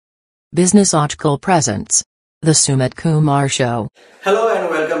Business Article presents The Sumit Kumar Show. Hello and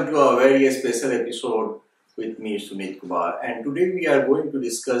welcome to a very special episode with me, Sumit Kumar. And today we are going to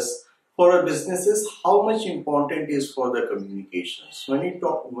discuss for our businesses how much important is for the communications. When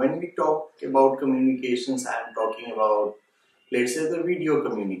we talk about communications, I am talking about, let's say, the video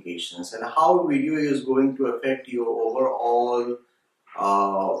communications and how video is going to affect your overall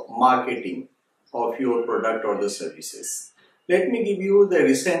marketing of your product or the services. Let me give you the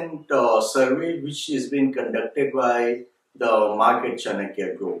recent survey which is being conducted by the Market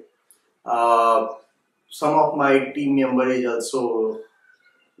Chanakya Group. Some of my team members is also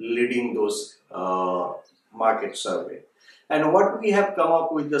leading those market survey. And what we have come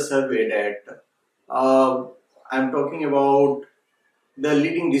up with the survey that I'm talking about the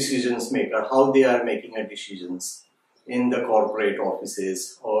leading decisions maker, how they are making a decisions in the corporate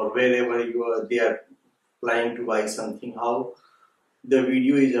offices or wherever they are planning to buy something, how the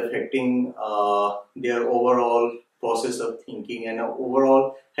video is affecting their overall process of thinking and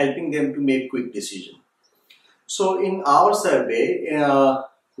overall helping them to make quick decision. So in our survey,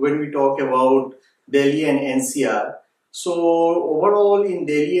 when we talk about Delhi and NCR, so overall in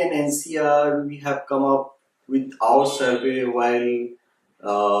Delhi and NCR, we have come up with our survey while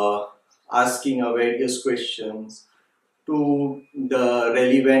asking various questions to the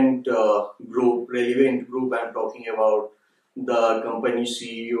relevant group. I'm talking about the company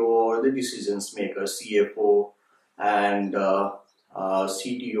CEO or the decisions maker, CFO and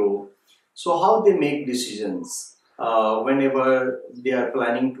CTO. So how they make decisions whenever they are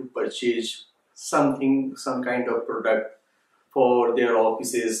planning to purchase something, some kind of product for their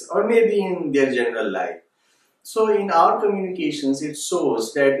offices or maybe in their general life. So in our communications, it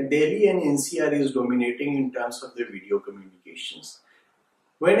shows that Delhi and NCR is dominating in terms of the video communications.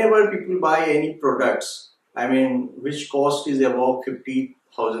 Whenever people buy any products, which cost is above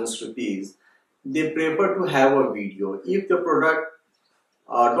 50,000 rupees, they prefer to have a video. If the product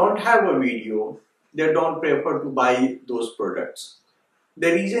don't have a video, they don't prefer to buy those products.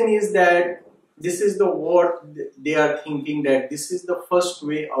 The reason is that this is what they are thinking, that this is the first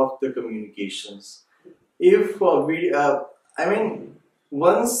way of the communications. If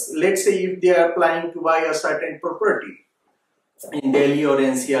once, let's say, if they are planning to buy a certain property in Delhi or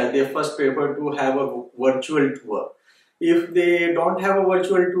NCR, they first prefer to have a virtual tour. If they don't have a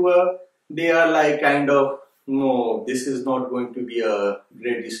virtual tour, they are like no, this is not going to be a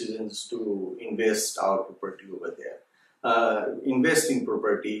great decision to invest our property over there. Invest in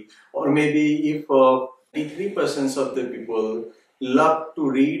property, or maybe if 83% of the people love to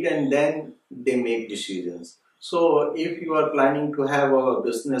read and then they make decisions. So if you are planning to have a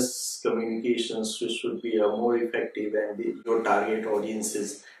business communications which should be more effective and your target audience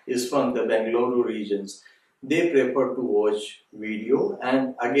is from the Bengaluru regions, they prefer to watch video,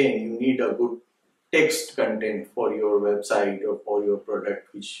 and again you need a good text content for your website or for your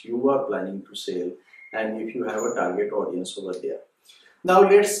product which you are planning to sell, and if you have a target audience over there. Now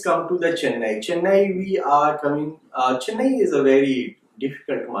let's come to the Chennai. Chennai is a very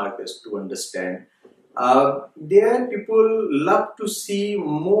difficult market to understand. There people love to see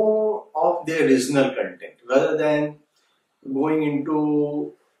more of their regional content rather than going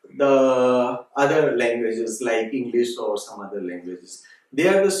into the other languages like English or some other languages.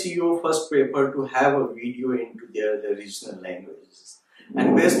 There the CEO first prefer to have a video into the regional languages.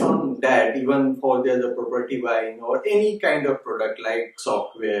 And based on that, even for the property buying or any kind of product like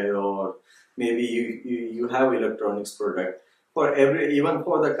software, or maybe you have electronics product, even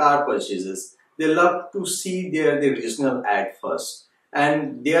for the car purchases, they love to see the regional ad first.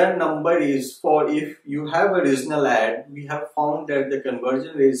 And their number is, for if you have a regional ad, we have found that the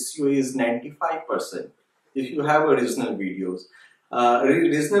conversion ratio is 95% if you have a regional videos.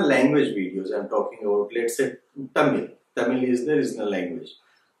 Regional language videos, I'm talking about, let's say Tamil. Tamil is the regional language.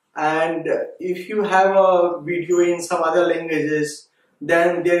 And if you have a video in some other languages,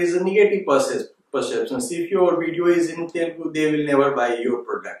 then there is a negative perception. If your video is in Telugu, they will never buy your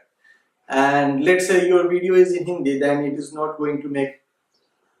product. And let's say your video is in Hindi, then it is not going to make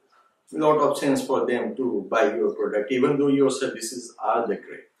a lot of sense for them to buy your product, even though your services are the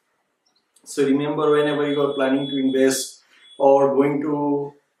great. So remember, whenever you are planning to invest or going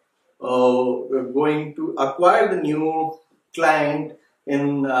to acquire the new client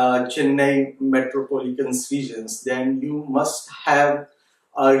in Chennai metropolitan regions, then you must have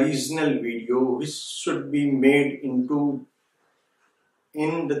a regional video which should be made in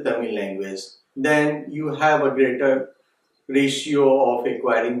the Tamil language. Then you have a greater ratio of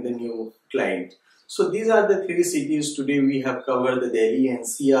acquiring the new client. So these are the three cities today we have covered: the Delhi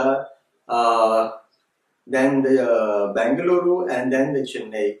NCR, then the Bengaluru, and then the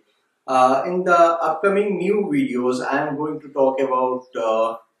Chennai. In the upcoming new videos, I am going to talk about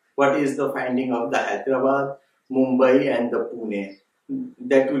what is the finding of the Hyderabad, Mumbai, and the Pune.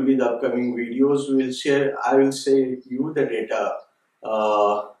 That will be the upcoming videos. I will share you the data.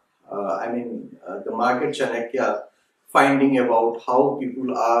 The Market Chanakya finding about how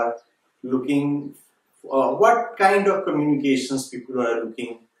people are looking, what kind of communications people are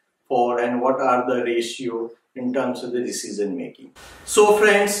looking for, and what are the ratio in terms of the decision making. So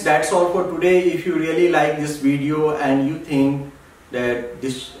friends, that's all for today. If you really like this video and you think that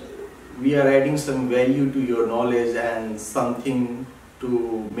we are adding some value to your knowledge and something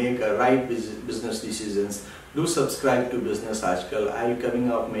to make a right business decisions, do subscribe to Business Ajkal. I'll be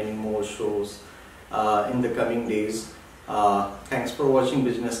coming up many more shows in the coming days. Thanks for watching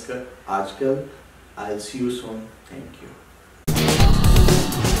Business Ajkal. I'll see you soon. Thank you.